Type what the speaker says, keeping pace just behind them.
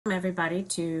Welcome everybody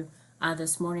to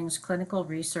this morning's clinical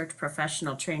research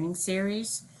professional training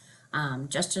series.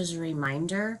 Just as a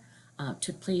reminder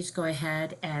to please go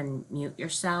ahead and mute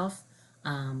yourself.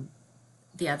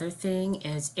 The other thing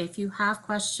is if you have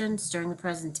questions during the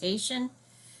presentation,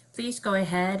 please go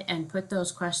ahead and put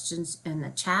those questions in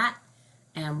the chat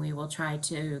and we will try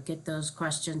to get those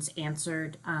questions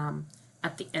answered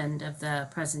at the end of the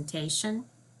presentation.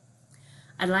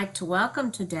 I'd like to welcome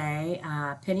today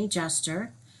Penny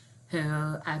Juster,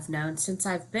 who I've known since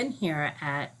I've been here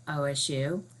at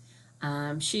OSU.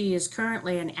 She is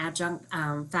currently an adjunct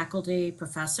faculty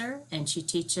professor, and she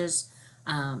teaches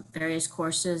various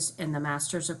courses in the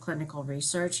Masters of Clinical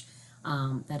Research.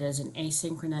 That is an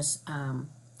asynchronous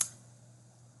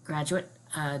graduate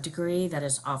degree that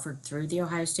is offered through The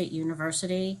Ohio State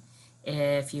University.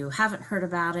 If you haven't heard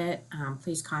about it,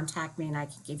 please contact me and I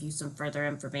can give you some further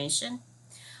information.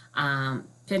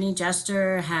 Penny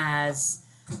Juster has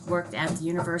worked at the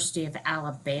University of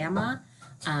Alabama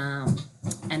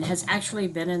and has actually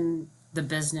been in the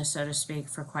business, so to speak,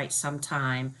 for quite some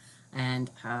time.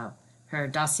 And her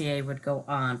dossier would go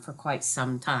on for quite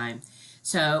some time.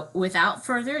 So without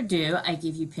further ado, I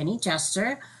give you Penny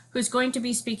Juster, who's going to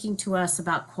be speaking to us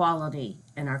about quality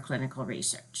in our clinical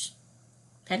research.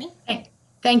 Penny?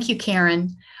 Thank you,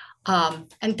 Karen.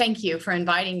 And thank you for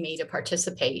inviting me to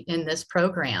participate in this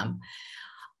program.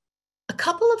 A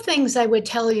couple of things I would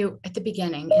tell you at the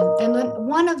beginning, and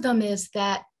one of them is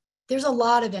that there's a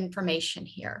lot of information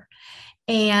here.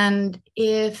 And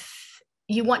if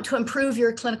you want to improve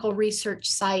your clinical research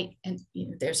site, and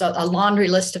there's a laundry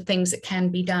list of things that can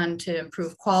be done to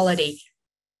improve quality,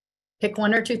 pick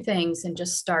one or two things and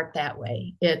just start that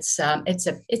way. It's a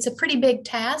pretty big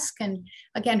task. And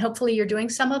again, hopefully you're doing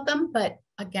some of them, but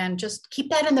again, just keep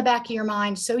that in the back of your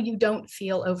mind so you don't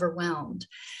feel overwhelmed.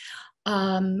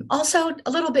 Also,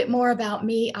 a little bit more about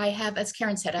me. I have, as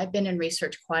Karen said, I've been in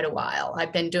research quite a while.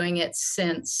 I've been doing it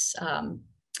since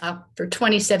for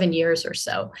 27 years or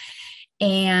so.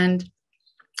 And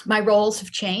my roles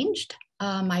have changed.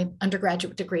 My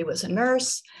undergraduate degree was a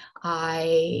nurse.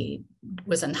 I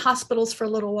was in hospitals for a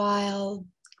little while,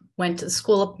 went to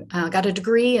school, got a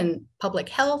degree in public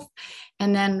health,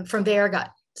 and then from there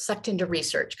got sucked into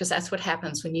research, because that's what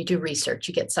happens when you do research.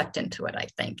 You get sucked into it, I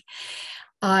think.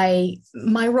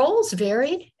 My roles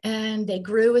varied and they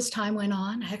grew as time went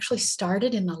on. I actually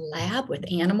started in the lab with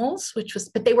animals,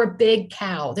 but they were big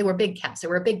cows. They were big pigs.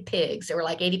 They were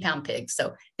like 80-pound pigs.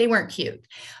 So they weren't cute,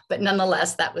 but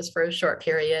nonetheless, that was for a short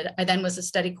period. I then was a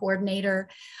study coordinator.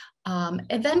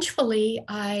 Eventually,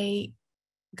 I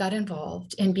got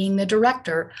involved in being the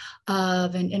director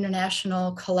of an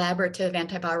international collaborative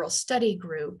antiviral study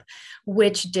group,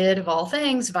 which did, of all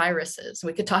things, viruses.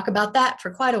 We could talk about that for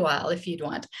quite a while if you'd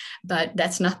want, but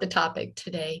that's not the topic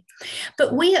today.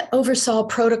 But we oversaw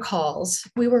protocols.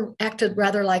 We acted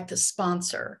rather like the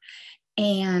sponsor.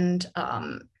 And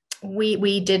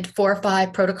we did 4 or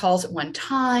 5 protocols at one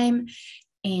time.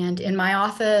 And in my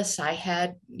office,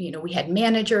 we had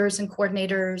managers and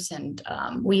coordinators, and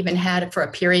we even had, for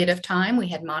a period of time, we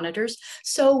had monitors.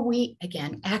 So we,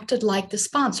 again, acted like the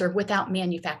sponsor without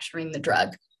manufacturing the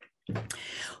drug.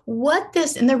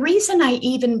 And the reason I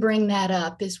even bring that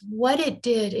up is what it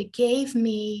did. It gave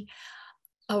me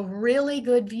a really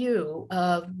good view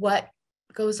of what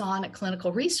goes on at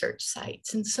clinical research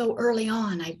sites. And so early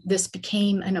on, this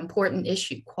became an important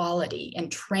issue: quality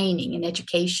and training and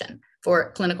education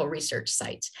for clinical research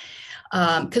sites.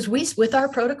 Because with our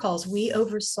protocols, we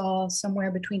oversaw somewhere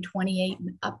between 28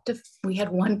 and we had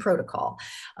one protocol,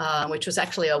 which was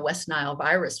actually a West Nile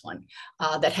virus one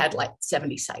that had like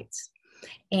 70 sites.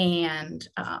 And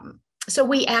so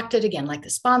we acted again like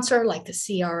the sponsor, like the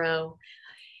CRO,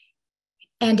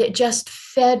 and it just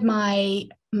fed my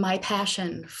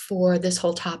passion for this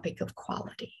whole topic of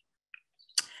quality.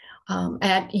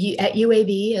 At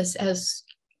UAB, as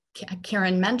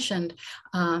Karen mentioned,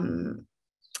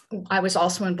 I was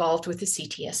also involved with the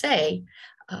CTSA.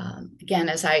 Again,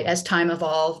 as time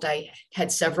evolved, I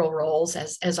had several roles,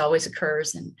 as always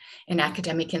occurs in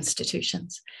academic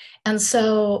institutions. And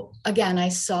so, again, I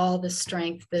saw the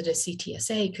strength that a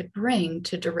CTSA could bring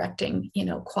to directing,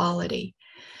 quality.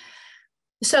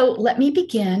 So let me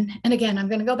begin. And again, I'm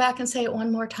going to go back and say it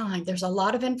one more time. There's a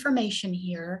lot of information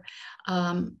here.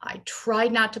 I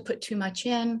tried not to put too much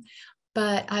in,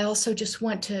 but I also just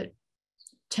want to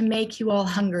make you all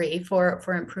hungry for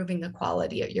improving the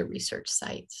quality at your research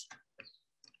sites.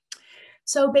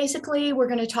 So basically, we're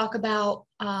going to talk about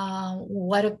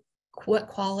what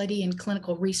quality in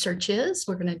clinical research is.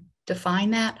 We're going to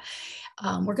define that.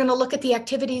 We're going to look at the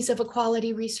activities of a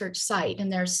quality research site,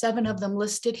 and there's 7 of them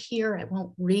listed here. I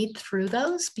won't read through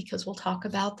those because we'll talk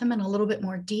about them in a little bit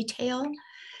more detail.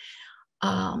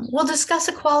 We'll discuss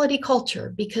a quality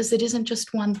culture because it isn't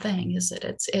just one thing, is it?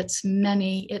 It's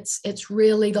many. It's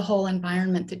really the whole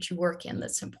environment that you work in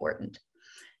that's important.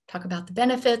 Talk about the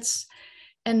benefits,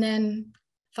 and then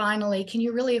finally, can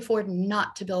you really afford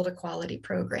not to build a quality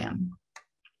program?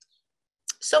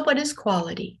 So what is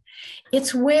quality?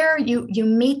 It's where you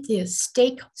meet the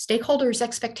stakeholders'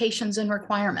 expectations and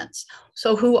requirements.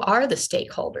 So who are the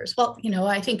stakeholders? Well,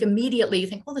 I think immediately you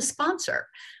think, well, the sponsor.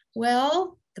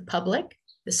 Well, the public,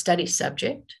 the study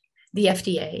subject, the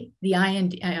FDA, the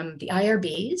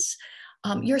IRBs,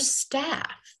 your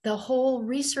staff, the whole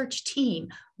research team,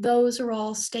 those are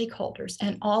all stakeholders,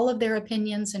 and all of their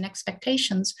opinions and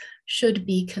expectations should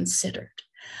be considered.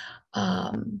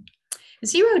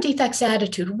 Zero defects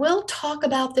attitude. We'll talk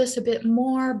about this a bit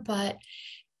more, but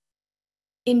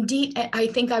indeed, I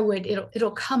think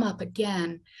it'll come up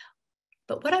again.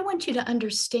 But what I want you to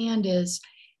understand is,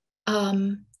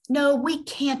 no, we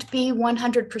can't be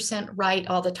 100% right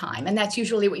all the time. And that's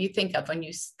usually what you think of when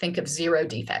you think of zero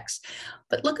defects.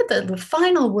 But look at the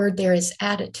final word there is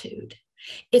attitude.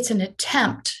 It's an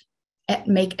attempt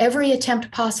make every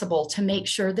attempt possible to make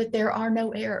sure that there are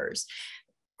no errors.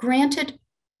 Granted,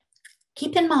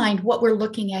 keep in mind what we're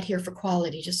looking at here for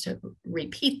quality, just to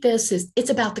repeat this, is it's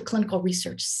about the clinical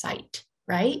research site,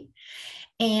 right?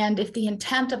 And if the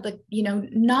intent of the,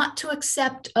 not to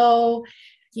accept,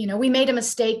 we made a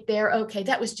mistake there. Okay,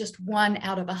 that was just 1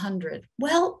 out of 100.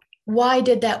 Well, why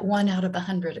did that 1 out of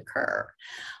 100 occur?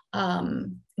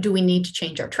 Do we need to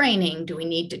change our training? Do we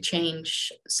need to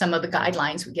change some of the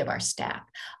guidelines we give our staff?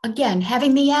 Again,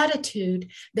 having the attitude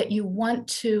that you want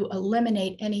to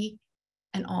eliminate any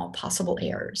and all possible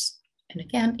errors. And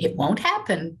again, it won't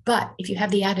happen, but if you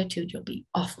have the attitude, you'll be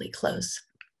awfully close.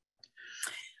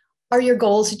 Are your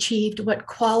goals achieved? What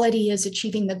quality is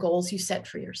achieving the goals you set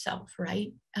for yourself,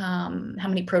 right? How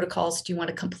many protocols do you want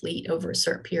to complete over a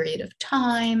certain period of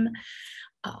time?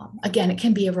 Again, it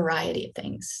can be a variety of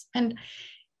things. And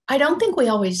I don't think we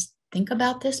always think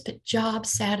about this, but job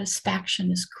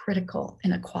satisfaction is critical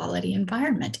in a quality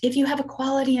environment. If you have a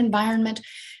quality environment,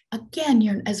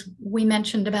 again, as we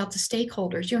mentioned about the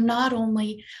stakeholders, you're not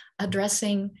only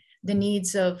addressing the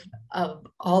needs of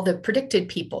all the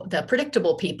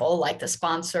predictable people like the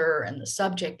sponsor and the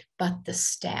subject, but the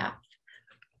staff.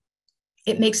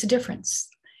 It makes a difference.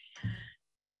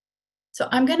 So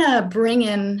I'm going to bring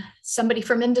in somebody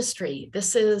from industry.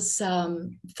 This is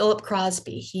Philip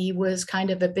Crosby. He was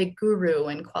kind of a big guru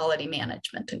in quality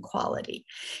management and quality.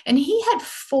 And he had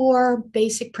 4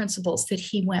 basic principles that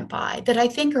he went by that I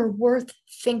think are worth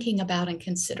thinking about and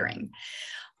considering.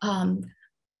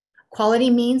 Quality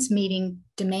means meeting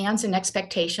demands and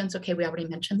expectations. Okay, we already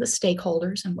mentioned the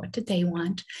stakeholders and what did they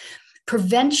want.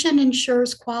 Prevention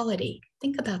ensures quality.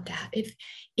 Think about that.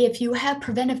 If you have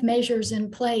preventive measures in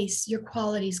place, your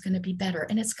quality is going to be better,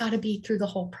 and it's got to be through the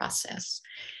whole process.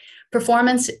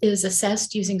 Performance is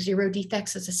assessed using zero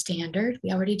defects as a standard.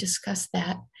 We already discussed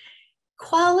that.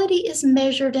 Quality is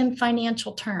measured in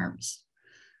financial terms.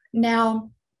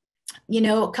 Now,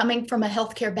 coming from a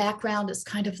healthcare background, it's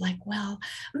kind of like, well,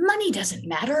 money doesn't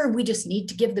matter. We just need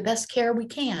to give the best care we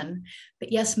can.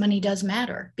 But yes, money does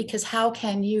matter, because how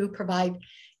can you provide,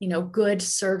 good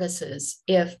services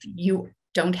if you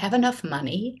don't have enough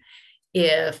money,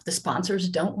 if the sponsors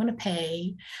don't want to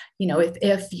pay,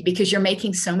 because you're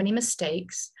making so many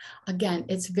mistakes. Again,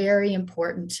 it's very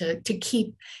important to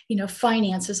keep,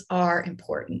 finances are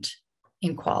important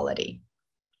in quality.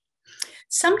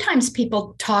 Sometimes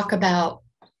people talk about,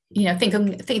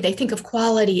 they think of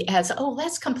quality as, oh,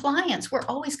 that's compliance. We're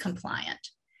always compliant.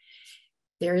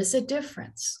 There is a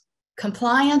difference.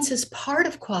 Compliance is part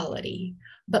of quality,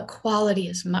 but quality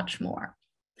is much more.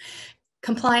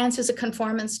 Compliance is a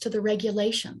conformance to the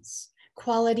regulations.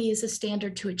 Quality is a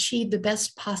standard to achieve the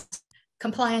best possible.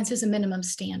 Compliance is a minimum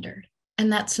standard.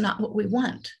 And that's not what we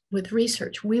want with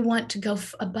research. We want to go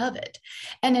above it.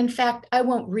 And in fact, I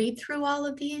won't read through all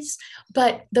of these,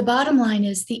 but the bottom line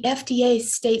is the FDA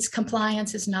states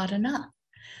compliance is not enough.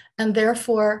 And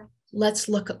therefore, let's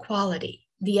look at quality.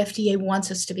 The FDA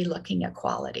wants us to be looking at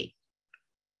quality.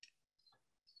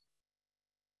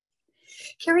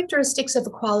 Characteristics of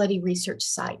a quality research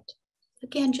site.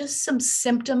 Again, just some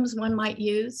symptoms one might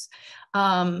use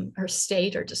or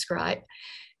state or describe.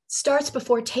 Starts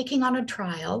before taking on a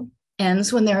trial,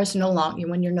 ends when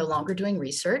you're no longer doing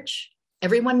research.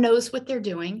 Everyone knows what they're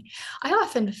doing. I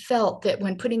often felt that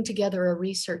when putting together a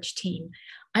research team,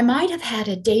 I might have had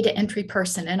a data entry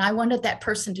person and I wanted that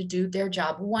person to do their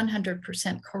job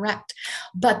 100% correct,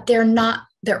 but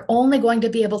they're only going to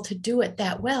be able to do it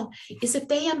that well is if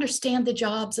they understand the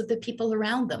jobs of the people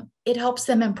around them. It helps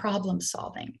them in problem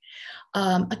solving.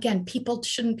 Again, people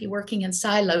shouldn't be working in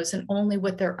silos and only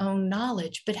with their own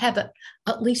knowledge, but have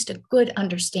at least a good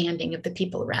understanding of the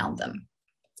people around them.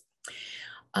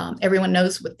 Everyone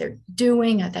knows what they're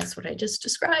doing. That's what I just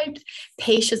described.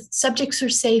 Patient subjects are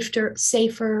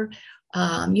safer.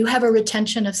 You have a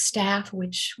retention of staff,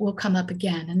 which will come up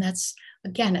again. And that's,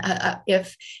 again,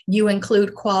 if you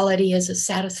include quality as a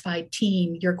satisfied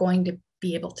team, you're going to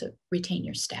be able to retain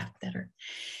your staff better.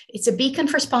 It's a beacon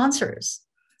for sponsors.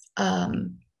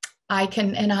 And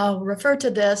I'll refer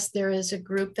to this, there is a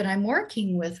group that I'm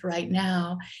working with right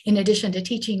now, in addition to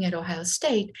teaching at Ohio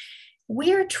State.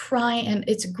 We're trying, and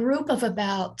it's a group of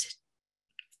about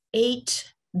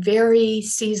 8 very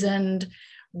seasoned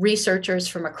researchers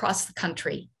from across the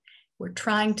country. We're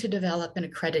trying to develop an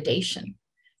accreditation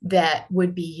that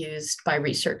would be used by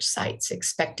research sites,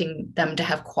 expecting them to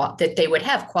have that they would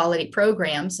have quality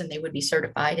programs and they would be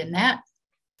certified in that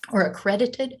or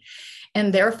accredited.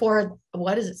 And therefore,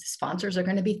 what is it? Sponsors are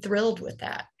going to be thrilled with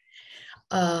that.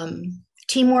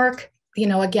 Teamwork,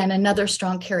 again, another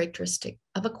strong characteristic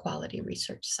of a quality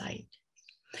research site.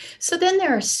 So then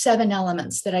there are 7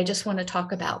 elements that I just want to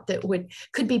talk about that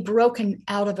could be broken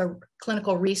out of a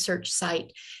clinical research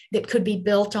site that could be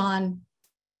built on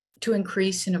to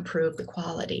increase and improve the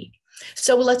quality.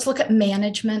 So let's look at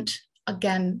management.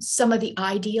 Again, some of the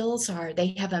ideals are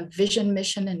they have a vision,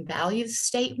 mission, and values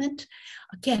statement.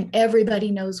 Again,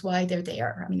 everybody knows why they're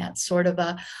there. I mean, that's sort of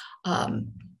a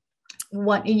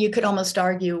one, and you could almost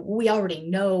argue we already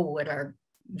know what our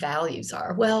values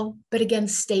are. Well, but again,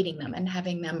 stating them and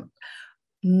having them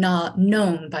not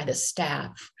known by the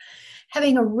staff.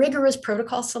 Having a rigorous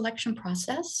protocol selection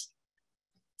process.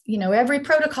 Every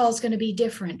protocol is going to be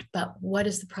different, but what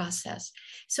is the process?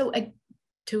 So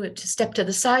to step to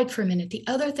the side for a minute, the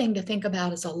other thing to think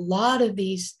about is a lot of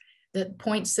the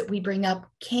points that we bring up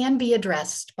can be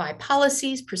addressed by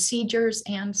policies, procedures,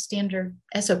 and standard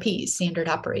SOPs, standard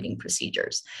operating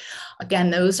procedures.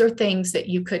 Again, those are things that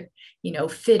you could,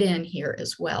 fit in here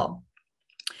as well.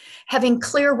 Having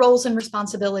clear roles and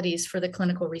responsibilities for the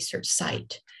clinical research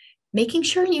site, making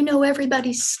sure you know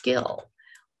everybody's skill.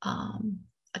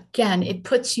 Again, it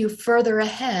puts you further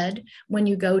ahead when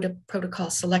you go to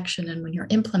protocol selection and when you're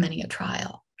implementing a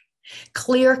trial.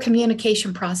 Clear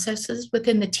communication processes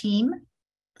within the team,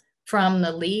 from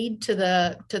the lead to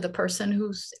the person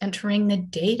who's entering the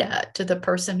data, to the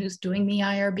person who's doing the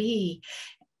IRB,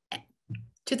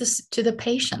 to the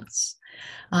patients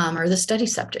or the study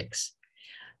subjects.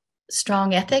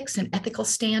 Strong ethics and ethical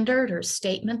standard or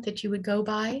statement that you would go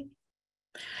by.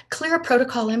 Clear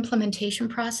protocol implementation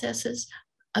processes.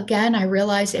 Again, I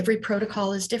realize every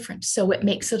protocol is different, so it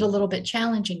makes it a little bit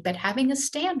challenging, but having a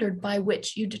standard by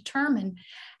which you determine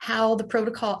how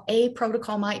a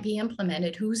protocol might be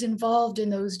implemented, who's involved in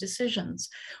those decisions,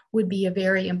 would be a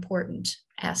very important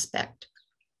aspect.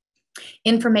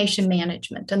 Information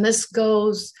management, and this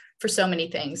goes for so many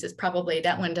things. It's probably,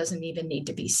 that one doesn't even need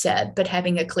to be said, but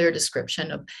having a clear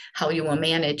description of how you will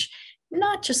manage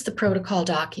not just the protocol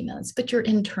documents, but your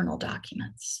internal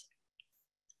documents.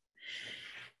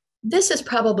 This is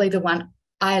probably the one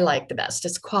I like the best.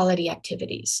 It's quality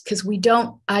activities, because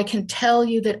I can tell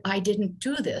you that I didn't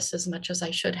do this as much as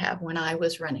I should have when I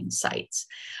was running sites.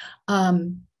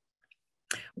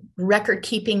 Record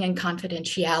keeping and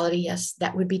confidentiality, yes,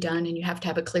 that would be done, and you have to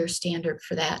have a clear standard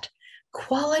for that.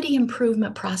 Quality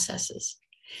improvement processes.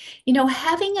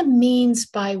 Having a means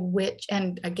by which,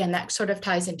 and again, that sort of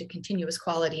ties into continuous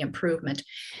quality improvement,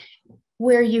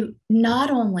 where you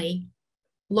not only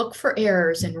look for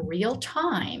errors in real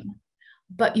time,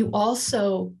 but you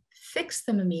also fix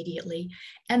them immediately.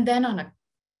 And then on an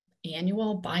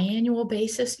annual, biannual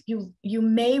basis, you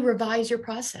may revise your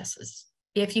processes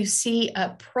if you see a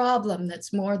problem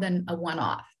that's more than a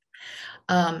one-off.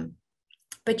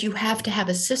 But you have to have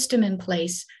a system in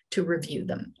place to review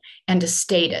them and to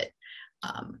state it.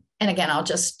 And again, I'll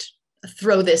just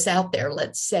throw this out there.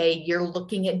 Let's say you're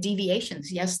looking at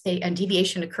deviations. Yes, a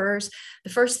deviation occurs. The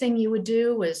first thing you would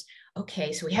do was,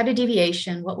 okay, so we had a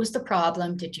deviation. What was the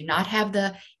problem? Did you not have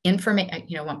the information?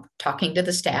 I'm talking to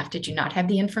the staff. Did you not have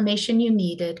the information you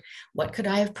needed? What could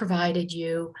I have provided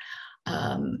you?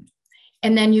 And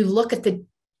then you look at the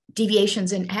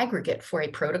deviations in aggregate for a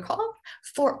protocol,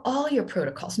 for all your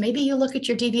protocols. Maybe you look at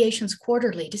your deviations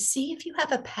quarterly to see if you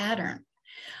have a pattern.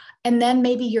 And then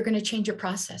maybe you're going to change your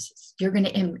processes. You're going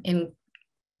to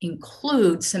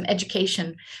include some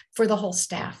education for the whole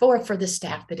staff or for the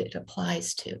staff that it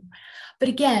applies to. But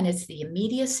again, it's the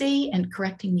immediacy and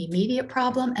correcting the immediate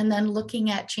problem, and then looking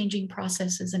at changing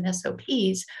processes and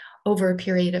SOPs over a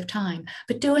period of time,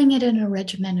 but doing it in a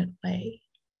regimented way.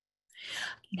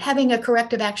 Having a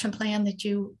corrective action plan that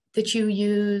you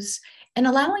use, and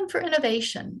allowing for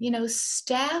innovation.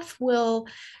 Staff will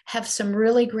have some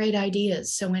really great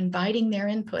ideas, so inviting their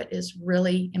input is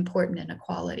really important in a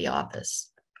quality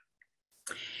office.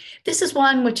 This is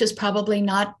one which is probably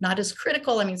not as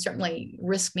critical. I mean, certainly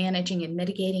risk managing and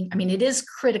mitigating. I mean, it is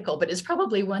critical, but it's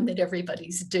probably one that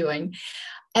everybody's doing.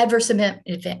 Adverse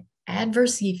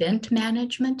event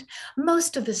management.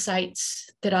 Most of the sites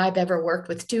that I've ever worked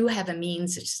with do have a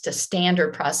means. It's just a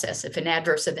standard process. If an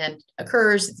adverse event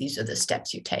occurs, these are the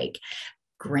steps you take.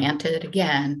 Granted,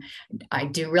 again, I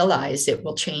do realize it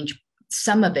will change.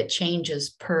 Some of it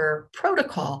changes per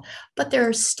protocol, but there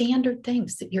are standard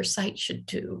things that your site should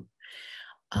do.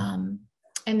 And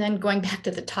then going back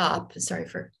to the top, sorry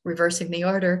for reversing the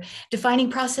order,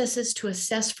 defining processes to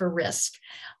assess for risk.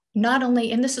 Not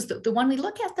only, and this is the one we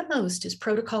look at the most, is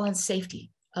protocol and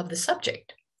safety of the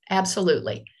subject.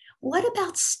 Absolutely. What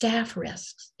about staff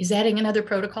risks? Is adding another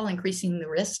protocol increasing the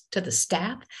risk to the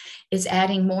staff? Is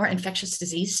adding more infectious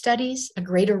disease studies a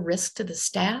greater risk to the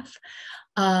staff?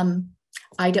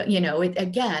 I don't,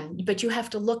 again, but you have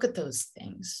to look at those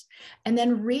things. And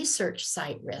then research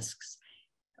site risks.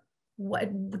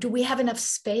 What do we have enough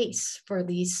space for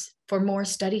more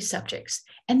study subjects?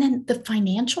 And then the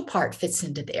financial part fits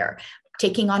into there.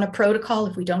 Taking on a protocol,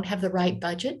 if we don't have the right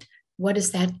budget, what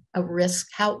is that a risk?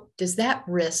 How does that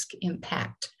risk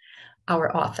impact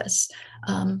our office?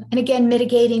 And again,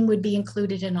 mitigating would be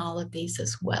included in all of these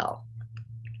as well.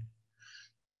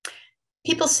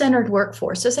 People-centered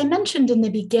workforce. As I mentioned in the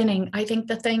beginning, I think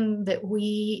the thing that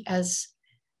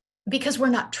because we're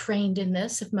not trained in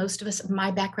this, if most of us, my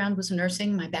background was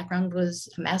nursing, my background was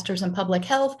a master's in public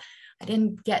health, I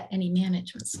didn't get any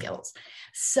management skills.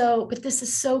 So, but this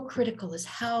is so critical, is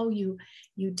how you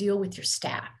deal with your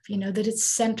staff, that it's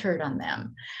centered on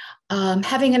them.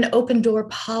 Having an open door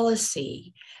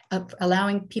policy of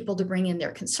allowing people to bring in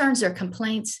their concerns, their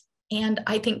complaints. And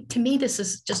I think, to me, this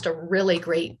is just a really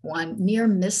great one, near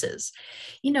misses.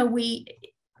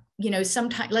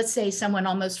 Sometimes, let's say someone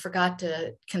almost forgot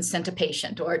to consent a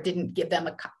patient, or didn't give them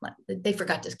they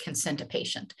forgot to consent a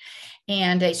patient.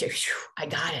 And they say, I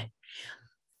got it.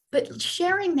 But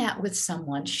sharing that with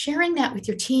someone, sharing that with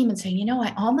your team and saying,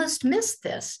 I almost missed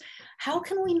this. How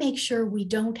can we make sure we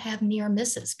don't have near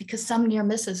misses? Because some near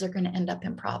misses are going to end up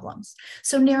in problems.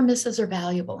 So near misses are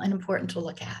valuable and important to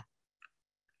look at.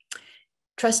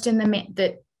 Trust in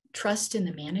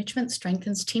the management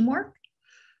strengthens teamwork.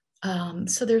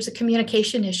 So there's a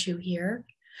communication issue here.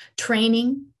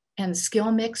 Training and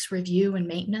skill mix review and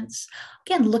maintenance.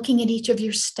 Again, looking at each of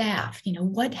your staff,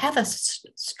 have a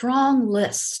strong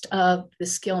list of the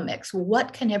skill mix.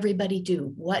 What can everybody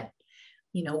do? What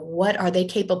are they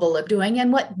capable of doing?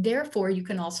 And what, therefore, you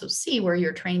can also see where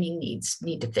your training needs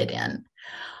need to fit in.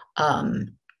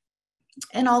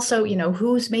 And also,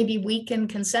 who's maybe weak in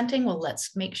consenting? Well,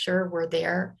 let's make sure we're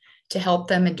there to help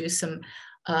them and do some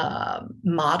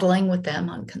modeling with them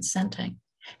on consenting.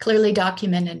 Clearly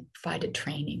documented, provided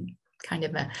training, kind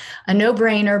of a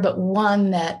no-brainer, but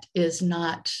one that is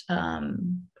not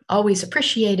always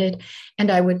appreciated. And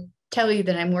I would tell you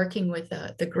that I'm working with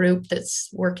the group that's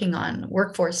working on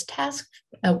workforce task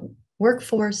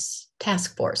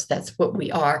force. That's what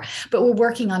we are. But we're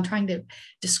working on trying to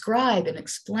describe and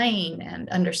explain and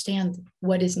understand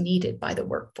what is needed by the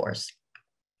workforce.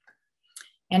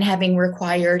 And having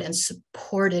required and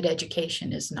supported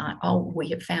education is not all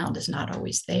we have found is not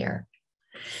always there.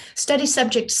 Study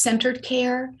subject-centered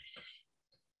care.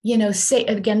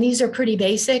 Again, these are pretty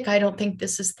basic. I don't think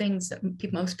this is things that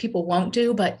most people won't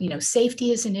do, but,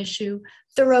 safety is an issue,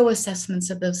 thorough assessments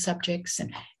of those subjects,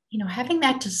 and, having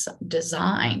that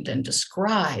designed and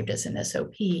described as an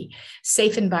SOP,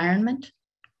 safe environment,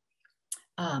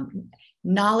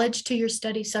 knowledge to your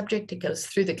study subject. It goes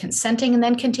through the consenting and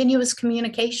then continuous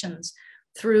communications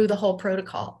through the whole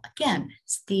protocol. Again,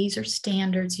 these are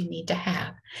standards you need to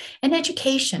have. And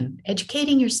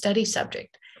educating your study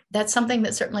subject. That's something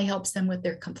that certainly helps them with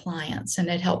their compliance, and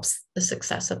it helps the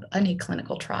success of any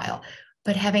clinical trial.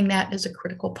 But having that is a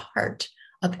critical part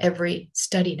of every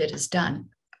study that is done.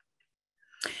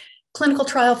 Clinical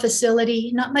trial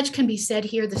facility, not much can be said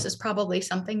here. This is probably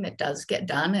something that does get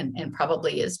done and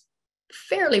probably is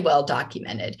fairly well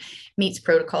documented, meets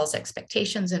protocols,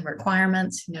 expectations, and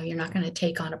requirements. You're not going to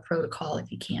take on a protocol if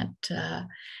you can't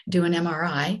do an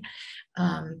MRI,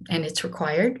 and it's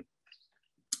required.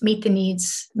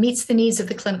 meets the needs of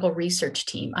the clinical research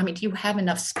team. I mean, do you have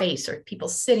enough space? Or people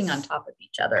sitting on top of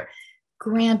each other?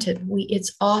 Granted,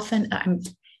 it's often,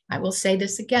 I will say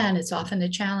this again, it's often a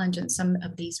challenge, and some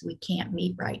of these we can't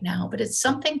meet right now, but it's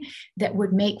something that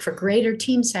would make for greater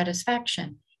team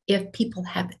satisfaction if people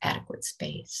have adequate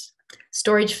space.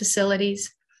 Storage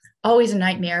facilities, always a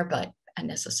nightmare, but a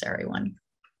necessary one.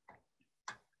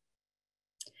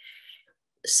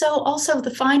 So also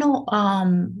the final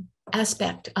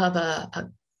aspect of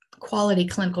a quality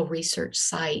clinical research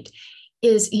site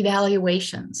is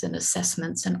evaluations and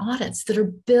assessments and audits that are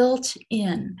built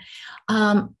in.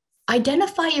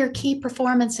 Identify your key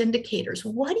performance indicators.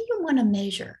 What do you want to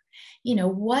measure?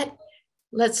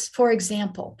 For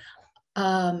example,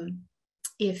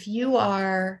 if you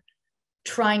are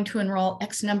trying to enroll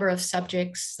X number of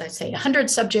subjects, let's say 100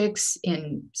 subjects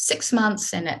in 6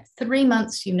 months, and at 3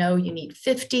 months, you need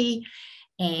 50.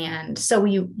 And so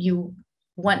you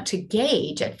want to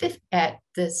gauge at the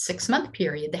 6-month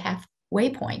period, the halfway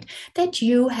point, that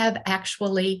you have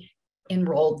actually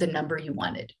enrolled the number you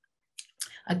wanted.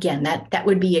 Again, that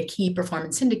would be a key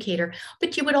performance indicator,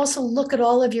 but you would also look at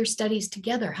all of your studies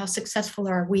together. How successful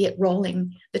are we at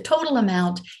rolling the total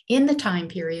amount in the time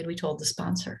period we told the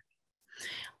sponsor?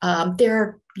 There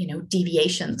are,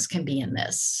 deviations can be in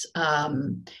this.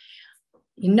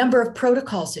 Number of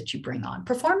protocols that you bring on.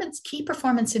 Key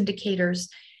performance indicators,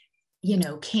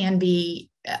 can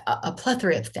be a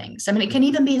plethora of things. I mean, it can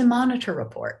even be the monitor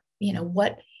report.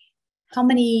 How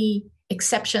many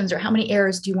exceptions or how many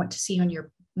errors do you want to see on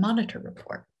your monitor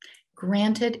report?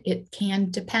 Granted, it can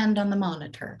depend on the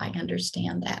monitor. I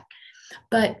understand that.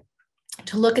 But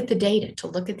to look at the data, to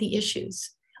look at the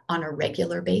issues on a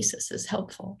regular basis is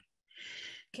helpful.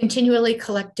 Continually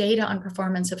collect data on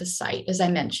performance of a site. As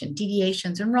I mentioned,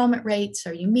 deviations, enrollment rates.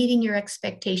 Are you meeting your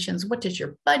expectations? What does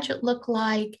your budget look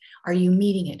like? Are you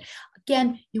meeting it?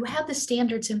 Again, you have the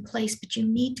standards in place, but you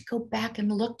need to go back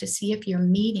and look to see if you're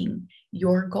meeting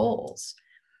your goals.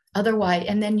 Otherwise,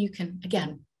 and then you can,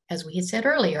 again, as we had said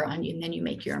earlier, and then you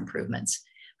make your improvements.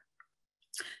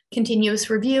 Continuous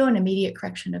review and immediate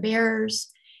correction of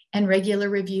errors, and regular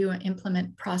review and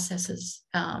implement processes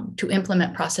to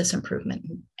implement process improvement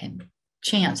and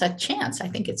chance. I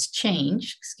think it's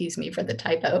change, excuse me for the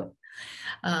typo.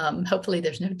 Hopefully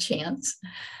there's no chance.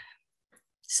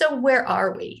 So where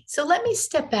are we? So let me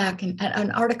step back and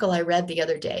an article I read the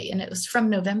other day, and it was from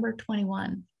November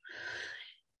 21.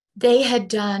 They had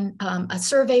done, a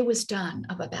survey was done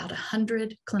of about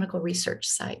 100 clinical research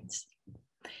sites.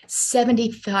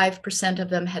 75% of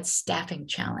them had staffing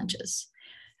challenges.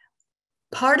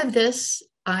 Part of this,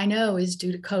 I know, is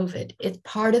due to COVID.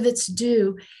 Part of it's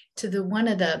due to one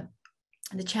of the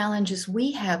challenges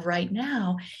we have right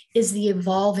now is the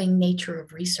evolving nature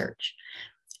of research.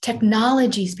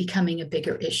 Technology is becoming a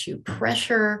bigger issue.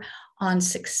 Pressure on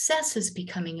success is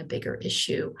becoming a bigger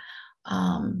issue.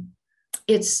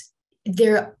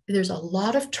 There's a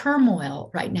lot of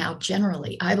turmoil right now,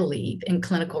 generally, I believe, in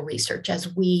clinical research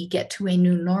as we get to a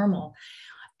new normal.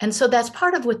 And so that's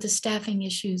part of what the staffing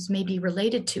issues may be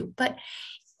related to. But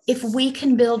if we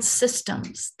can build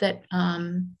systems that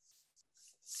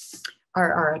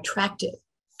are attractive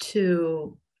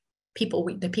to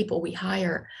the people we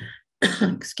hire,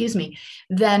 excuse me,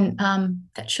 then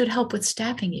that should help with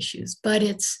staffing issues. But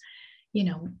it's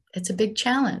a big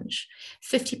challenge.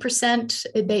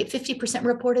 50%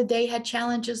 reported they had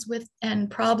challenges with and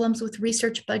problems with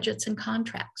research budgets and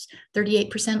contracts.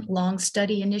 38% long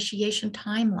study initiation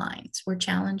timelines were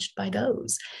challenged by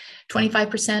those.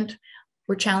 25%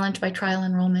 were challenged by trial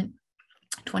enrollment.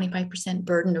 25%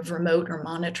 burden of remote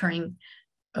monitoring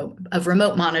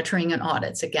and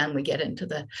audits. Again, we get into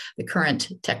the current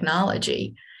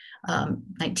technology.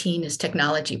 19 is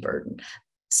technology burden.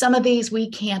 Some of these we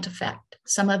can't affect.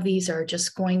 Some of these are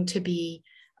just going to be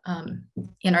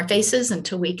in our faces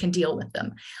until we can deal with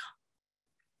them.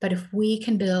 But if we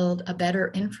can build a better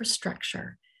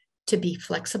infrastructure to be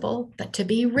flexible, but to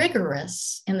be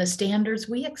rigorous in the standards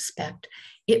we expect,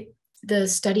 the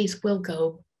studies will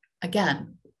go,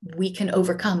 again, we can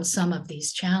overcome some of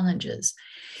these challenges.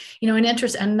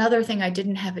 Another thing, I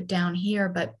didn't have it down here,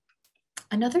 but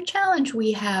another challenge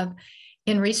we have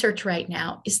in research right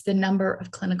now is the number of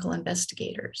clinical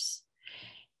investigators.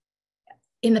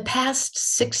 In the past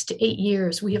 6 to 8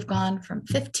 years, we have gone from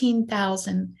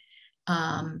 15,000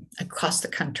 across the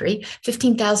country,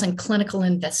 15,000 clinical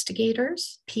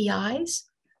investigators, PIs,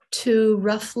 to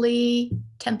roughly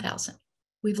 10,000.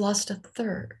 We've lost a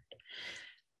third.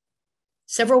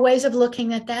 Several ways of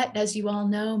looking at that. As you all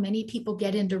know, many people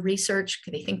get into research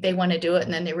because they think they want to do it,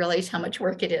 and then they realize how much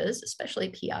work it is, especially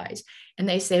PIs. And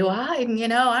they say, well, I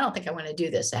don't think I want to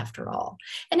do this after all.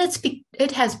 And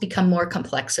it has become more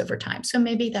complex over time. So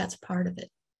maybe that's part of it.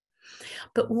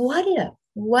 But what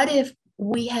if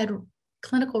we had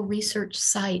clinical research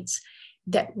sites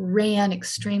that ran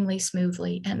extremely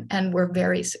smoothly and were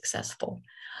very successful?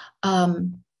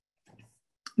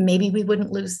 Maybe we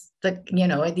wouldn't lose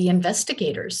the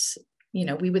investigators.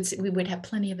 We would have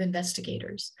plenty of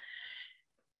investigators.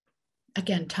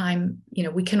 Again, time,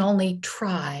 we can only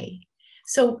try.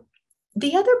 So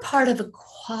the other part of a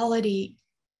quality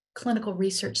clinical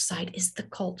research site is the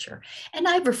culture. And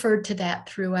I've referred to that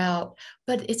throughout,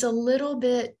 but it's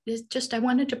I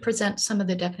wanted to present some of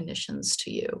the definitions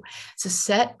to you. It's a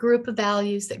set group of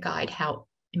values that guide how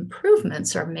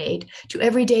improvements are made to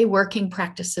everyday working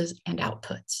practices and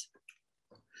outputs.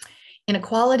 In a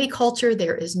quality culture,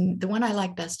 the one I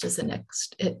like best is the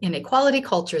next. In a quality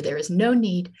culture, there is no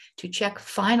need to check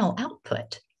final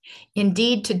output.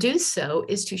 Indeed, to do so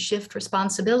is to shift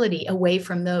responsibility away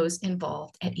from those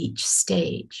involved at each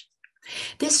stage.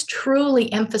 This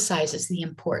truly emphasizes the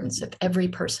importance of every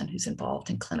person who's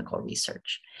involved in clinical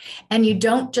research. And you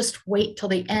don't just wait till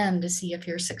the end to see if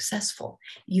you're successful.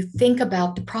 You think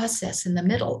about the process in the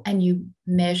middle, and you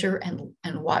measure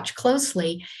and watch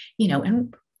closely,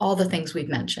 and all the things we've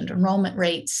mentioned: enrollment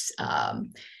rates,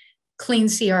 clean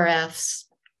CRFs,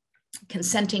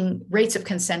 rates of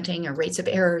consenting or rates of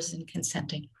errors in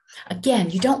consenting. Again,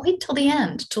 you don't wait till the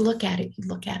end to look at it. You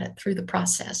look at it through the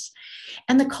process.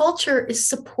 And the culture is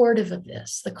supportive of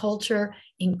this. The culture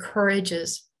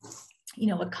encourages,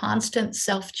 a constant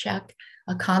self-check,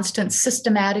 a constant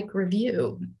systematic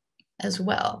review as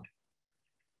well.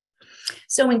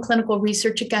 So in clinical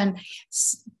research, again,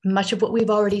 much of what we've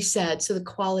already said. So the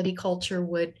quality culture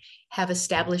would have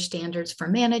established standards for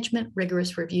management,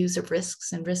 rigorous reviews of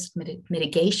risks and risk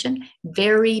mitigation,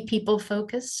 very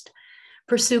people-focused,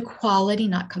 pursue quality,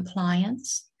 not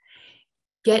compliance,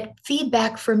 get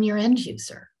feedback from your end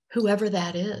user, whoever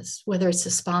that is, whether it's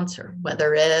a sponsor,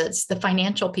 whether it's the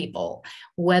financial people,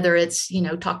 whether it's,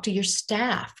 talk to your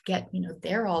staff,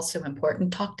 they're also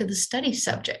important. Talk to the study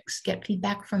subjects, get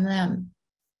feedback from them.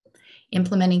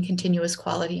 Implementing continuous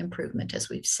quality improvement, as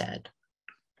we've said.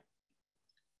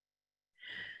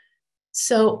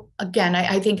 So again,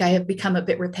 I think I have become a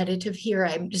bit repetitive here.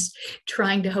 I'm just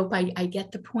trying to hope I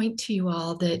get the point to you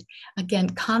all that, again,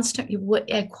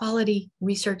 a quality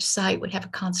research site would have a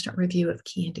constant review of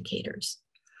key indicators,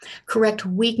 correct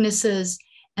weaknesses,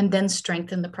 and then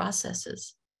strengthen the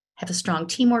processes, have a strong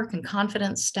teamwork and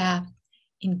confident staff,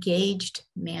 engaged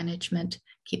management,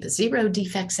 keep a zero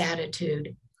defects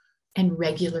attitude, and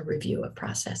regular review of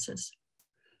processes.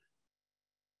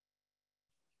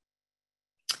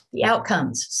 The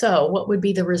outcomes. So what would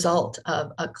be the result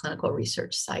of a clinical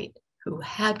research site who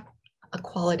had a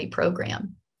quality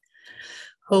program?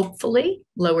 Hopefully,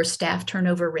 lower staff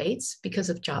turnover rates because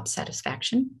of job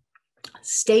satisfaction.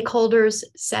 Stakeholders'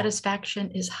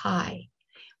 satisfaction is high,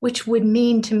 which would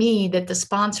mean to me that the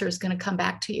sponsor is going to come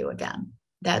back to you again.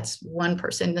 That's one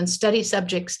person. Then study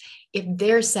subjects, if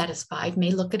they're satisfied,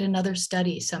 may look at another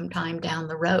study sometime down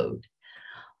the road.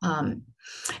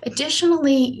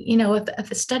 Additionally,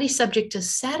 if a study subject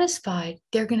is satisfied,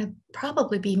 they're going to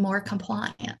probably be more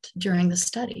compliant during the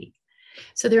study.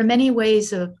 So there are many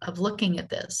ways of looking at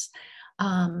this.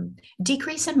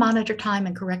 Decrease in monitor time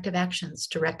and corrective actions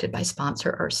directed by sponsor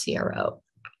or CRO.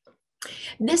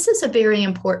 This is a very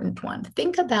important one.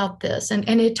 Think about this, and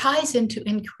it ties into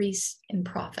increase in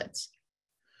profits.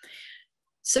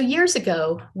 So years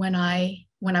ago, when I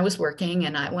was working,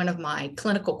 and one of my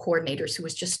clinical coordinators who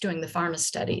was just doing the pharma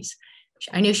studies,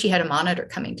 I knew she had a monitor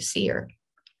coming to see her.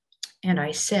 And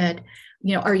I said,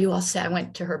 are you all set? I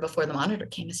went to her before the monitor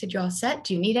came. I said, you all set?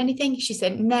 Do you need anything? She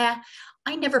said, nah,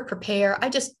 I never prepare. I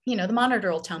just, the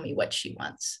monitor will tell me what she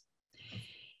wants.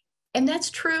 And that's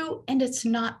true, and it's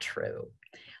not true.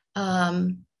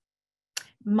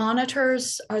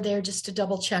 Monitors are there just to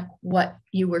double check what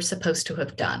you were supposed to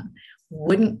have done.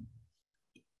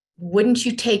 Wouldn't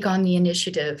you take on the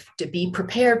initiative to be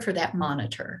prepared for that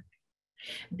monitor?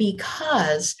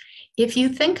 Because if you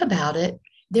think about it,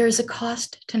 there's a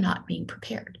cost to not being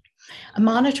prepared. A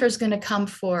monitor is going to come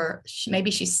for, maybe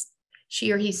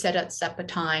she or he set up a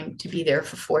time to be there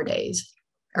for 4 days,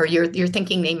 or you're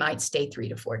thinking they might stay 3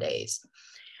 to 4 days.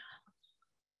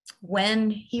 When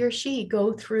he or she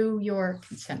go through your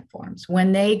consent forms,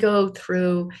 when they go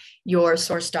through your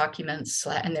source documents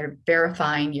and they're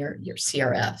verifying your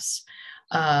CRFs,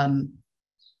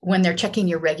 when they're checking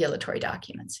your regulatory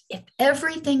documents, if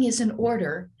everything is in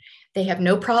order, They have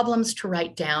no problems to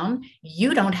write down.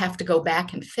 You don't have to go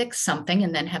back and fix something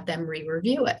and then have them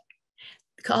re-review it.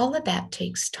 All of that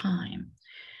takes time.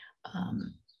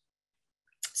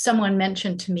 Someone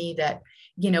mentioned to me that,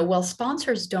 well,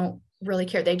 sponsors don't really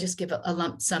care. They just give a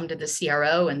lump sum to the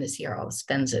CRO and the CRO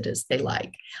spends it as they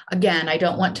like. Again, I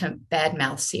don't want to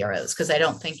badmouth CROs because I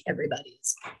don't think everybody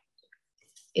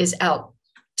is out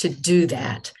to do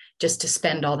that, just to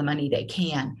spend all the money they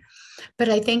can. But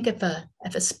I think if a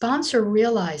sponsor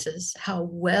realizes how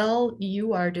well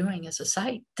you are doing as a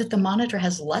site, that the monitor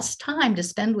has less time to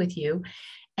spend with you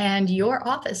and your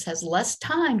office has less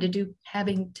time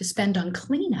having to spend on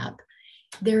cleanup,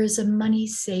 there is a money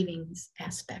savings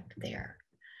aspect there.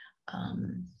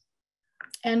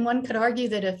 And one could argue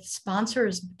that if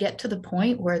sponsors get to the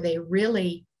point where they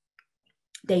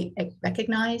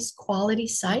recognize quality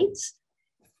sites,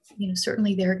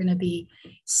 certainly they're going to be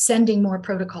sending more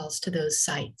protocols to those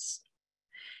sites.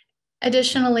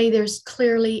 Additionally, there's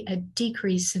clearly a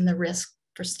decrease in the risk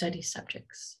for study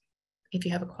subjects if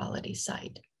you have a quality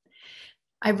site.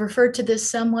 I've referred to this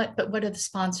somewhat, but what do the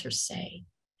sponsors say?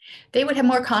 They would have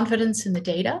more confidence in the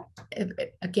data.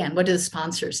 Again, what do the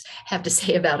sponsors have to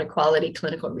say about a quality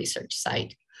clinical research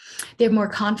site? They have more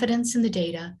confidence in the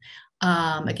data.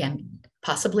 Again,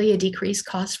 possibly a decreased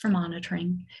cost for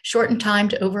monitoring, shortened time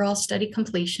to overall study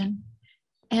completion,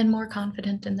 and more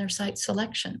confident in their site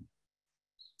selection.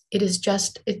 It is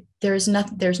just, there's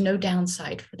no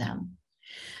downside for them.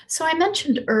 So I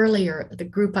mentioned earlier the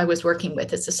group I was working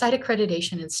with. It's the Site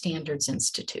Accreditation and Standards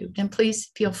Institute, and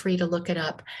please feel free to look it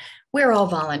up. We're all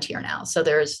volunteer now, so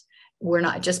we're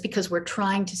not, just because we're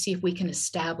trying to see if we can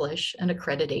establish an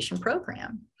accreditation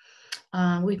program.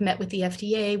 We've met with the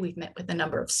FDA, we've met with a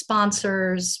number of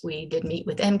sponsors, we did meet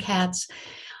with MCATs.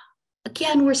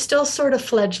 Again, we're still sort of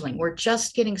fledgling. We're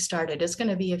just getting started. It's going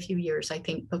to be a few years, I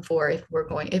think, before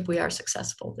if we are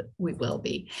successful, that we will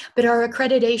be. But our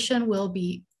accreditation will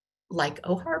be like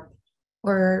OHARP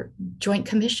or Joint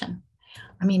Commission.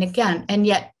 I mean, again, and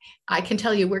yet I can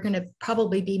tell you we're going to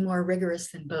probably be more rigorous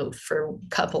than both for a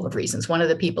couple of reasons. One of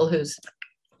the people who's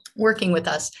working with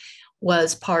us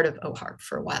was part of OHARP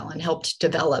for a while and helped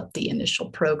develop the initial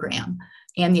program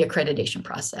and the accreditation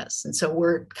process. And so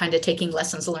we're kind of taking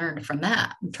lessons learned from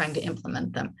that and trying to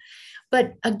implement them.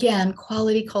 But again,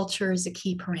 quality culture is a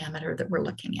key parameter that we're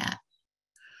looking at,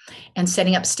 and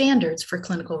setting up standards for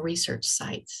clinical research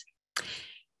sites.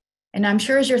 And I'm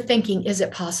sure as you're thinking, is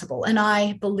it possible?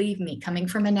 And believe me, coming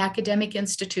from an academic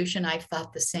institution, I've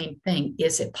thought the same thing.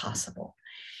 Is it possible?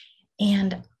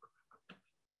 And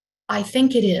I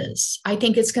think it is. I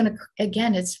think it's going to,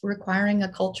 again, it's requiring a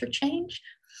culture change.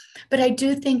 But I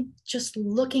do think just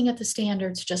looking at the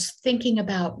standards, just thinking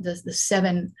about the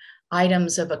 7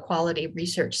 items of a quality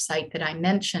research site that I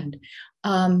mentioned,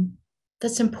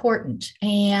 that's important.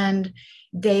 And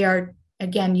they are,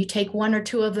 again, you take 1 or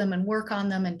 2 of them and work on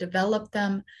them and develop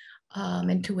them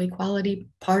into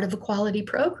part of a quality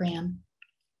program,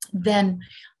 then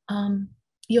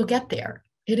you'll get there.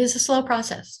 It is a slow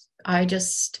process. But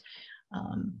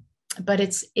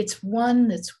it's one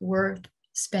that's worth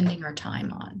spending our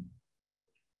time on.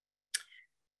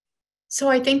 So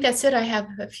I think that's it. I have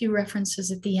a few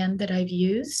references at the end that I've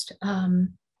used.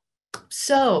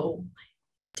 So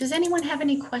does anyone have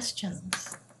any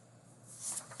questions?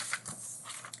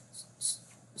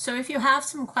 So if you have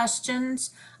some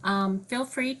questions, feel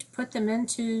free to put them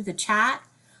into the chat,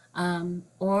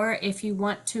 or if you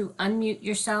want to unmute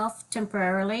yourself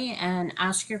temporarily and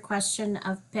ask your question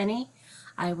of Penny,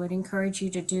 I would encourage you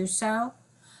to do so.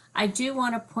 I do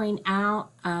want to point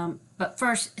out, but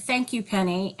first, thank you,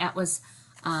 Penny. That was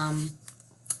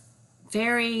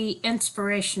very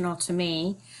inspirational to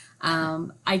me.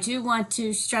 I do want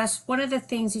to stress one of the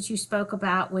things that you spoke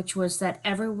about, which was that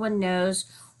everyone knows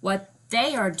what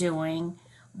they are doing,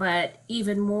 but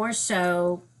even more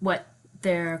so what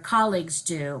their colleagues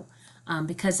do,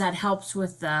 because that helps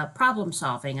with the problem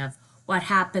solving of what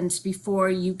happens before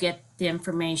you get the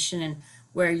information and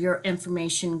where your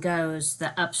information goes,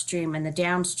 the upstream and the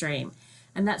downstream.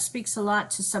 And that speaks a lot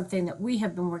to something that we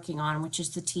have been working on, which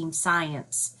is the team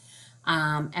science.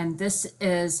 And this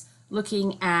is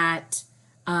looking at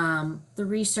the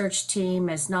research team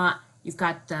as not, you've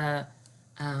got the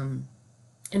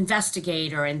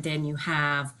investigator and then you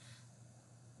have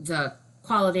the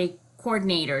quality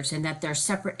coordinators, and that they're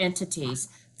separate entities.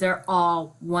 They're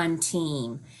all one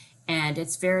team. And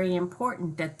it's very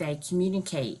important that they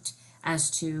communicate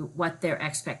as to what their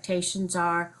expectations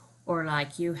are, or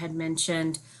like you had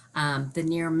mentioned, the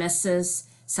near misses,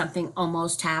 something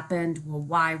almost happened. Well,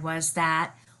 why was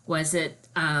that? Was it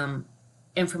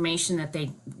information that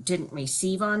they didn't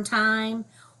receive on time?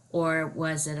 or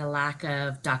was it a lack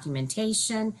of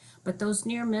documentation? But those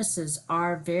near misses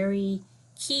are very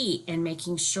key in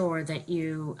making sure that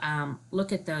you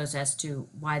look at those as to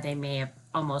why they may have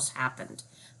almost happened.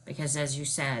 Because as you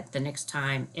said, the next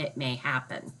time it may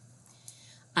happen.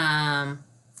 Um,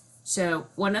 so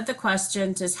one of the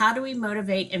questions is, how do we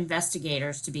motivate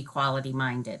investigators to be quality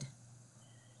minded?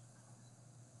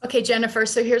 Okay, Jennifer,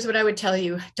 so here's what I would tell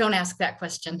you. Don't ask that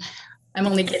question. I'm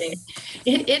only kidding.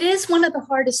 It is one of the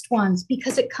hardest ones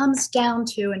because it comes down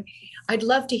to, and I'd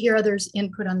love to hear others'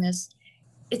 input on this.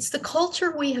 It's the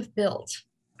culture we have built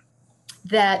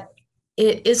that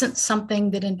it isn't something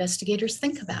that investigators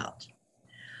think about.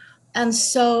 And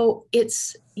so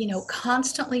it's,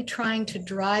 constantly trying to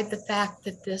drive the fact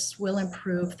that this will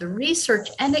improve the research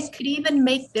and it could even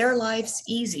make their lives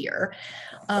easier.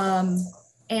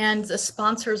 And the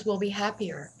sponsors will be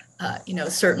happier.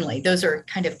 Certainly those are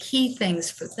kind of key things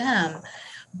for them,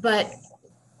 but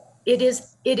it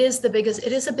is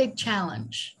a big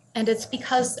challenge. And it's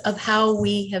because of how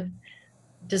we have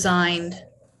designed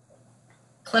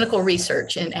clinical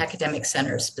research in academic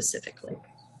centers specifically.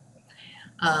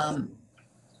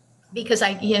 Because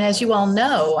as you all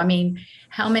know, I mean,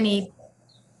 how many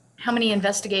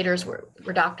investigators were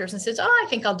doctors and says, oh, I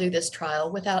think I'll do this trial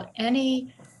without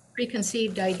any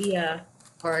preconceived idea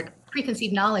or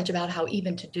preconceived knowledge about how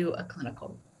even to do a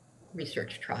clinical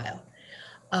research trial.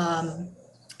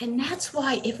 And that's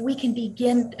why if we can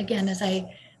begin, again, as I'm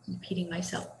repeating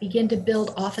myself, begin to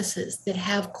build offices that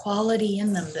have quality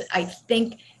in them, that I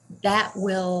think that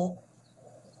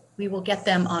we will get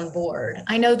them on board.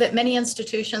 I know that many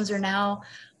institutions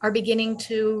are beginning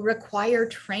to require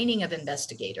training of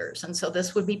investigators. And so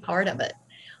this would be part of it.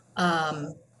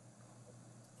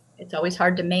 It's always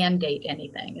hard to mandate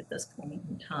anything at this point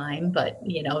in time, but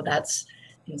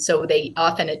and so they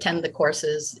often attend the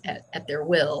courses at their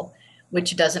will,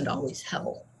 which doesn't always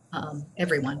help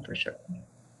everyone for sure.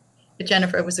 But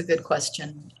Jennifer, it was a good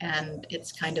question. And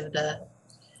it's kind of the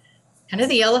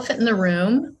elephant in the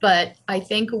room, but I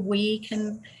think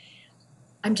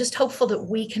I'm just hopeful that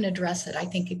we can address it. I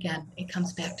think, again, it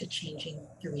comes back to changing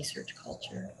the research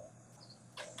culture.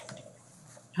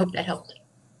 Hope that helped,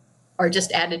 or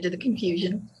just added to the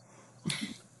confusion.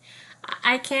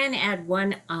 I can add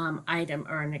one item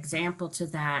or an example to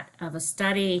that of a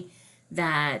study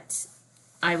that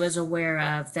I was aware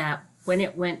of that when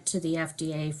it went to the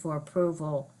FDA for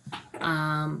approval,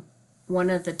 one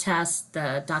of the tests,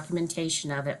 the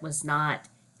documentation of it was not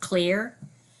clear.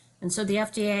 And so the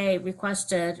FDA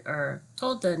requested or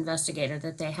told the investigator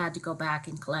that they had to go back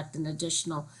and collect an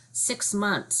additional 6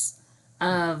 months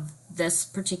of this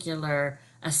particular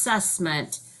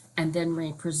assessment and then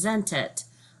represent it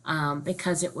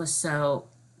because it was so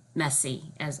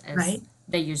messy, as Right.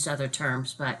 they used other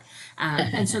terms. But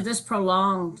and so this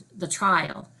prolonged the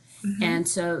trial. Mm-hmm. And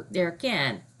so there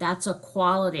again, that's a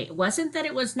quality. It wasn't that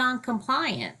it was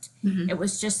non-compliant. Mm-hmm. It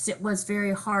was just it was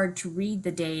very hard to read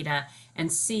the data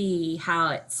and see how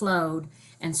it flowed.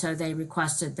 And so they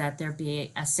requested that there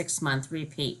be a 6 month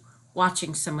repeat,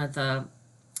 watching some of the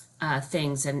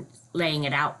things and laying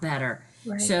it out better.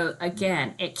 Right. So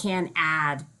again, it can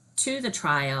add to the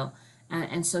trial,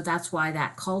 and so that's why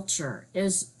that culture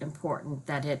is important.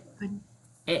 That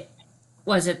it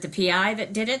was it the PI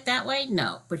that did it that way?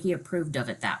 No, but he approved of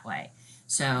it that way.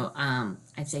 So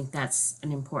I think that's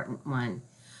an important one.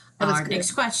 Our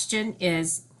next question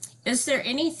is there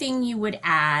anything you would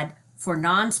add for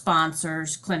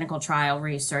non-sponsors clinical trial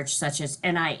research, such as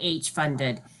NIH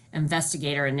funded,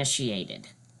 investigator initiated?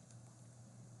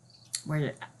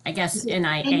 Where I guess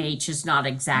NIH is not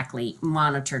exactly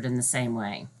monitored in the same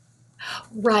way.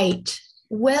 Right.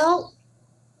 Well,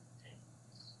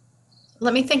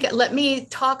 let me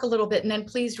talk a little bit and then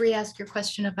please re-ask your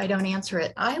question if I don't answer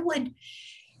it.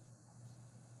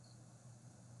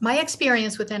 My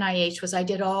experience with NIH was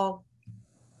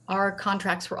our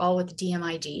contracts were all with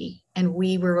DMID and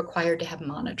we were required to have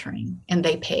monitoring and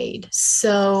they paid.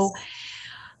 So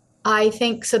I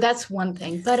think, so that's one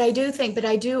thing, but I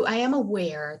am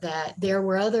aware that there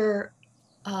were other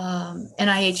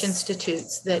NIH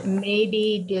institutes that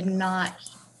maybe did not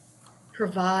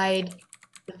provide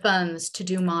the funds to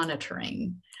do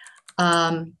monitoring.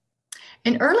 And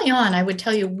early on, I would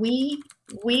tell you,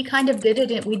 we kind of did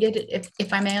it. We did it,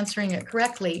 if I'm answering it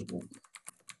correctly,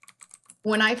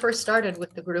 when I first started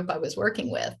with the group I was working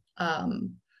with,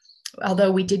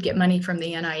 although we did get money from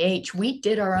the NIH, we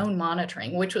did our own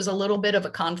monitoring, which was a little bit of a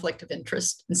conflict of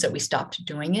interest. And so we stopped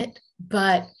doing it.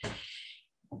 But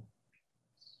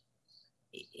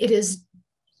it is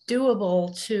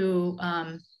doable to,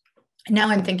 now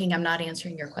I'm thinking I'm not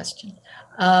answering your question.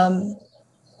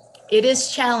 It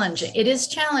is challenging. It is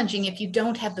challenging if you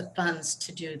don't have the funds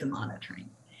to do the monitoring.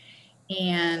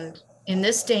 And in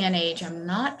this day and age, I'm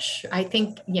not sure. I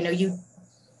think,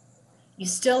 you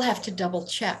still have to double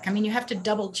check. I mean, you have to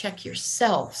double check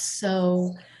yourself.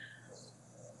 So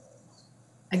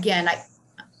again, I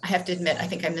have to admit, I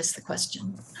think I missed the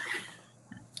question.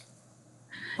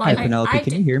 Well, Hi, Penelope. I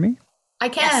Can did. you hear me? I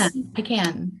can, Yes. I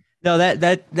can. No,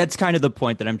 that's kind of the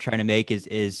point that I'm trying to make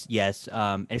is yes,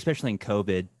 and especially in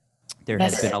COVID, there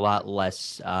has Yes, been a lot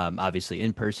less, obviously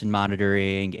in-person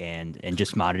monitoring and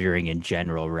just monitoring in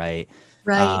general, right?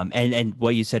 right. And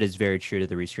what you said is very true to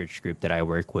the research group that I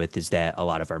work with is that a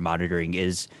lot of our monitoring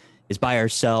is by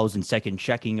ourselves and second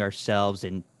checking ourselves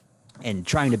and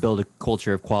trying to build a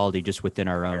culture of quality just within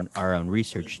our own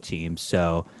research team.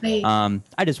 So Right.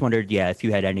 I just wondered, yeah, if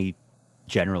you had any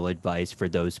general advice for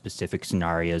those specific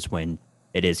scenarios when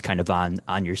it is kind of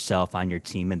on yourself, on your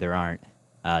team, and there aren't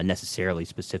necessarily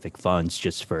specific funds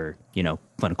just for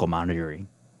clinical monitoring.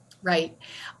 Right.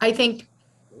 I think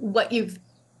what you've,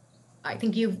 I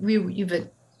think you've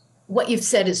what you've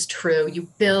said is true. You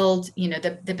build,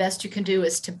 the best you can do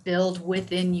is to build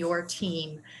within your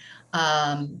team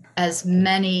as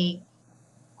many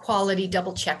quality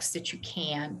double checks that you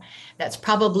can. That's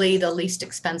probably the least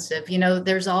expensive.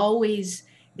 There's always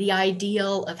the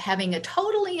ideal of having a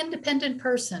totally independent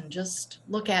person just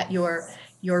look at your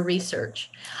research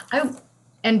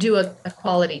and do a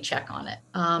quality check on it.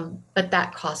 But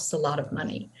that costs a lot of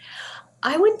money.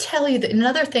 I would tell you that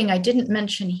another thing I didn't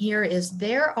mention here is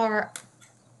there are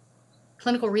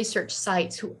clinical research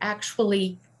sites who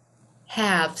actually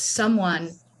have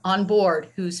someone on board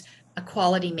who's a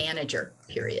quality manager,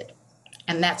 period.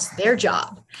 And that's their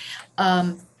job.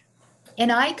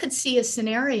 And I could see a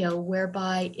scenario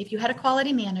whereby if you had a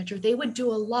quality manager, they would do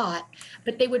a lot,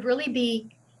 but they would really be,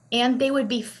 and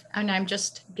I'm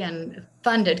just, again,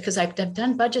 funded because I've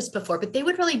done budgets before, but they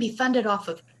would really be funded off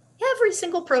of every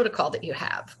single protocol that you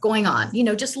have going on,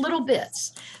 just little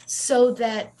bits, so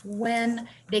that when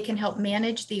they can help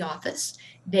manage the office,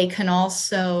 they can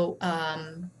also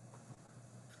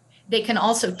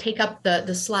take up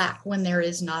the slack when there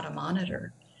is not a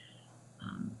monitor.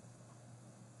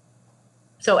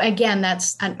 So again,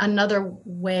 that's another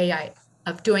way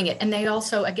of doing it. And they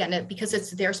also, again, because it's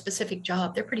their specific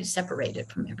job, they're pretty separated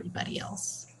from everybody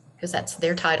else because that's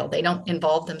their title. They don't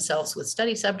involve themselves with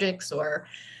study subjects or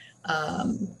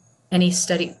any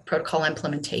study protocol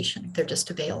implementation. They're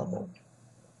just available.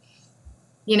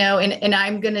 And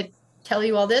I'm going to tell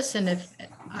you all this, and if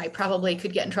I probably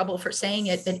could get in trouble for saying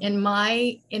it, that in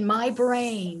my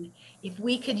brain, if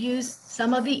we could use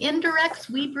some of the indirects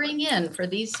we bring in for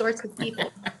these sorts of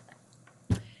people,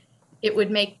 it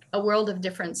would make a world of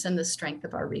difference in the strength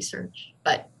of our research.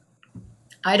 But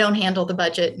I don't handle the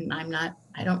budget, and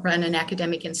I don't run an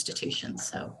academic institution,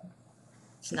 so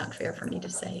it's not fair for me to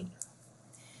say.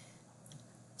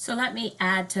 So let me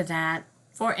add to that.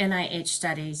 For NIH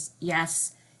studies,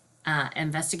 yes,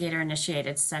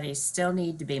 investigator-initiated studies still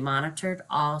need to be monitored.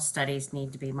 All studies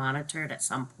need to be monitored at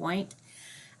some point.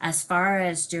 As far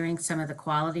as doing some of the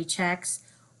quality checks,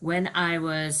 when I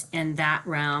was in that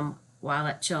realm while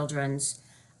at Children's,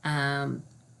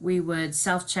 we would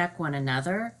self-check one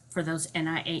another for those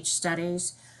NIH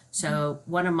studies. So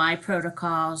one of my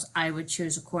protocols, I would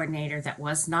choose a coordinator that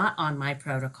was not on my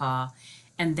protocol,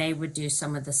 and they would do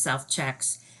some of the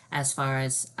self-checks as far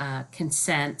as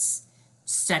consents,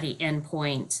 study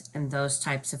endpoints, and those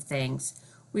types of things.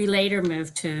 We later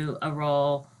moved to a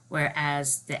role where,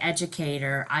 as the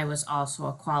educator, I was also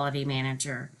a quality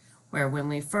manager, where when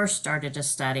we first started a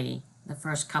study, the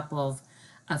first couple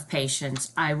of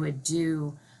patients, I would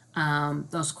do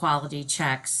those quality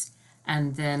checks.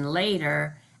 And then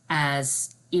later,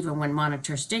 as even when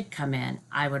monitors did come in,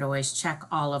 I would always check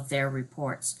all of their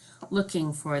reports,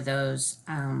 looking for those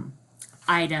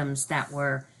items that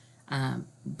were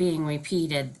being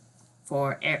repeated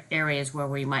for areas where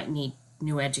we might need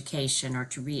new education or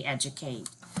to re-educate.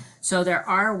 So there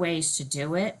are ways to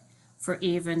do it for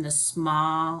even the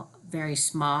small, very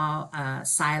small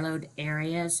siloed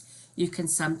areas. You can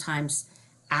sometimes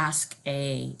ask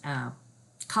a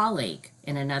colleague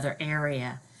in another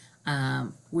area,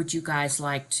 would you guys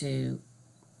like to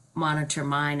monitor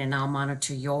mine and I'll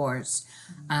monitor yours,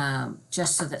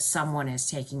 just so that someone is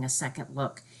taking a second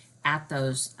look at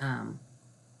those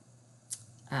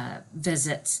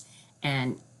visits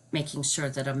and making sure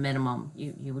that a minimum,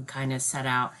 you would kind of set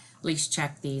out, at least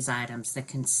check these items, the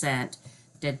consent,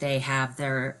 did they have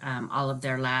their all of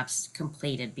their labs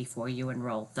completed before you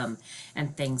enrolled them,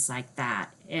 and things like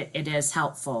that. It is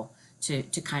helpful to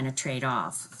kind of trade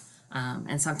off,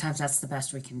 and sometimes that's the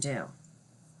best we can do.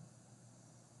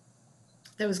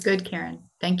 That was good, Karen.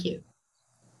 Thank you.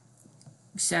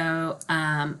 So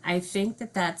I think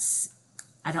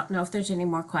I don't know if there's any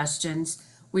more questions.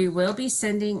 We will be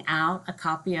sending out a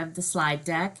copy of the slide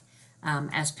deck.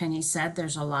 As Penny said,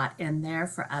 there's a lot in there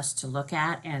for us to look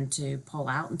at and to pull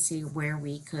out and see where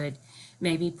we could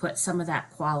maybe put some of that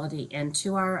quality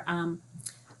into our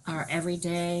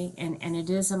everyday. And it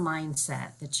is a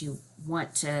mindset that you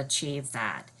want to achieve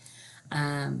that.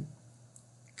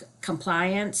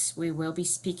 Compliance, we will be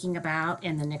speaking about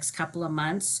in the next couple of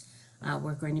months.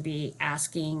 We're going to be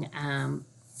asking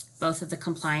both of the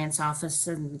compliance office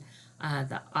and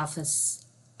the Office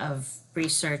of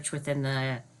Research within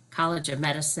the College of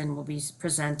Medicine will be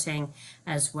presenting,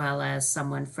 as well as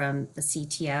someone from the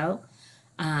CTO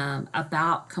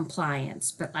about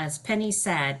compliance. But as Penny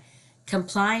said,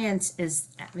 compliance is,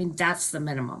 I mean, that's the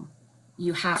minimum.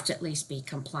 You have to at least be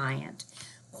compliant.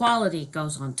 Quality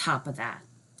goes on top of that.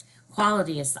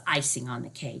 Quality is the icing on the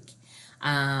cake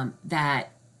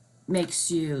that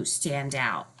makes you stand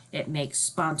out. It makes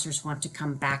sponsors want to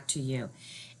come back to you.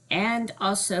 And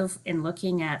also in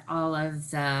looking at all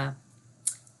of the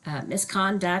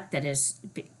misconduct that is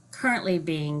currently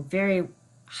being very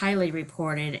highly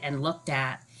reported and looked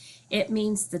at, it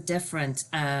means the difference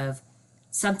of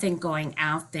something going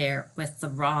out there with the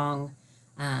wrong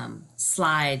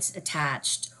slides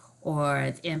attached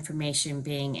or the information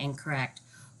being incorrect.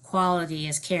 Quality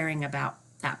is caring about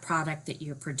that product that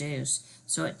you produce,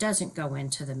 so it doesn't go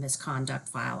into the misconduct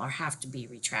file or have to be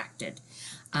retracted.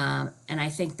 And I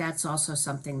think that's also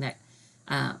something that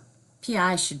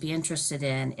PI should be interested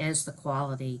in, is the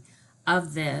quality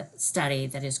of the study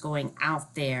that is going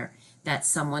out there, that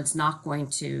someone's not going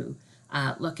to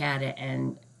look at it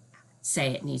and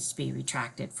say it needs to be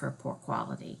retracted for poor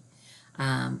quality.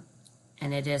 And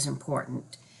it is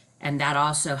important. And that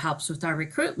also helps with our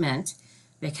recruitment,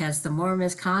 because the more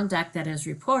misconduct that is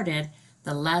reported,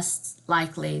 the less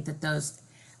likely that those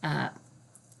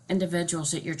individuals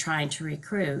that you're trying to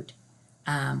recruit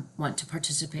want to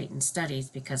participate in studies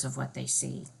because of what they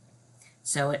see.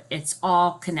 So it's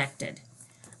all connected.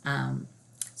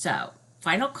 So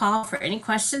final call for any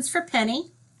questions for Penny.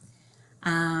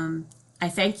 I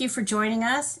thank you for joining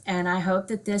us, and I hope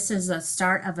that this is a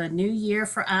start of a new year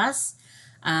for us,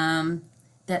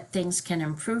 that things can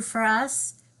improve for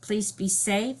us. Please be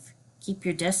safe, keep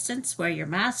your distance, wear your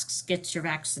masks, get your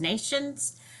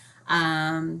vaccinations,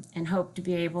 and hope to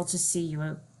be able to see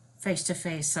you face to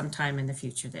face sometime in the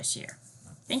future this year.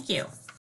 Thank you.